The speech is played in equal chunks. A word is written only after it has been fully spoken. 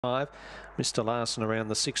Mr. Larson around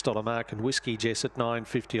the $6 mark, and Whiskey Jess at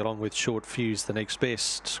 $9.50 along with Short Fuse the next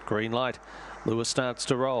best. Green light. Lewis starts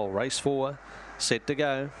to roll. Race 4 set to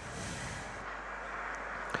go.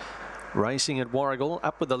 Racing at Warragul,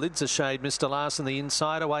 up with the lids a shade, Mr. Larson the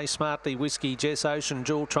inside, away smartly Whiskey Jess. Ocean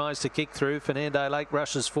Jewel tries to kick through. Fernando Lake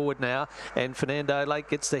rushes forward now, and Fernando Lake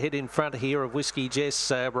gets the head in front here of Whiskey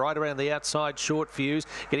Jess. Right around the outside, Short Fuse.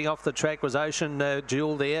 Getting off the track was Ocean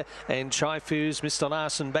Jewel there, and Chai Fuse. Mr.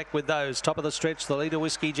 Larson back with those. Top of the stretch, the leader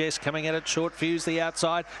Whiskey Jess coming at it. Short Fuse the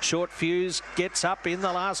outside. Short Fuse gets up in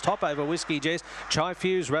the last hop over Whiskey Jess. Chai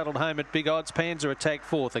Fuse rattled home at big odds. Panzer attacked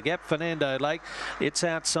fourth. A gap Fernando Lake. Its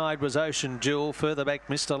outside was Ocean Jewel. Further back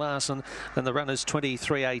Mr. Larson, and the runners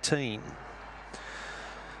 23.18.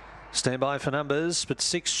 Stand by for numbers, but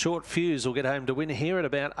 6 Short Fuse will get home to win here at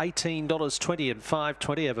about $18.20 and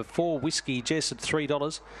 $5.20 over 4 Whiskey Jess at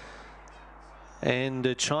 $3.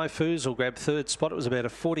 And Chai Fuse will grab third spot. It was about a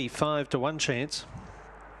 45 to 1 chance.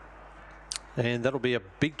 And that'll be a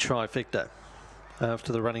big trifecta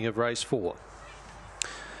after the running of race 4.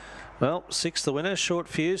 Well, 6th the winner, Short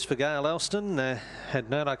Fuse for Gail Elston. Had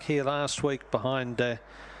no luck here last week behind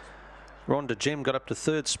Rhonda Gem. Got up to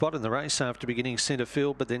third spot in the race after beginning centre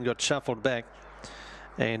field, but then got shuffled back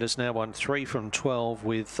and has now won 3 from 12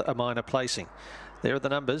 with a minor placing. There are the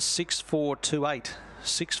numbers, 6, 4, 2, 8.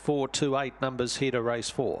 6, 4, 2, 8 numbers here to race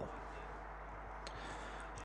 4.